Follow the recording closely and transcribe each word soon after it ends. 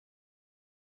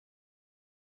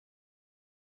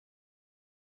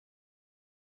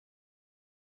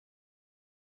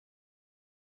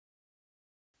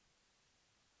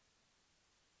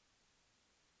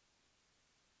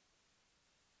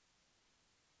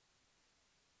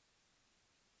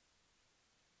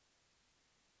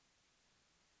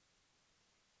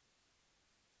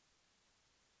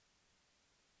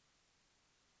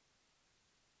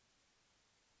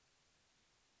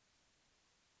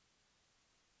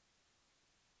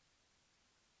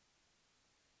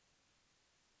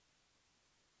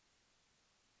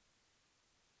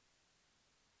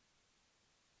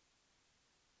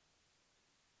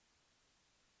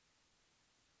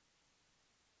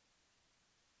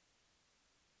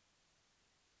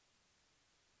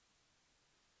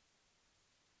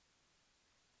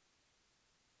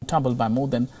doubled by more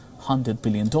than $100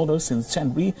 billion since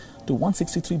January to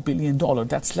 $163 billion.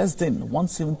 That's less than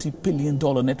 $170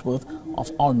 billion net worth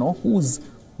of Arnault, whose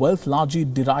wealth largely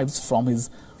derives from his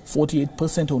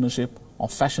 48% ownership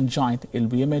of fashion giant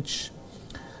LVMH.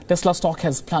 Tesla stock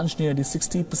has plunged nearly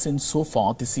 60% so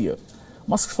far this year.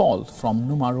 Musk's fall from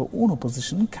numero uno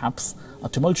position caps a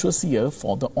tumultuous year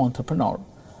for the entrepreneur.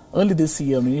 Early this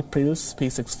year in April,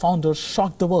 SpaceX founder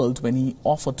shocked the world when he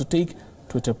offered to take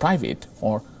Twitter private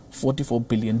for $44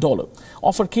 billion.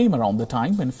 Offer came around the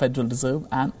time when Federal Reserve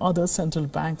and other central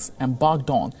banks embarked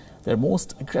on their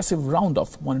most aggressive round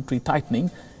of monetary tightening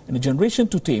in a generation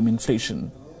to tame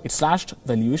inflation. It slashed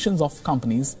valuations of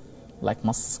companies like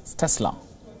Musk's Tesla.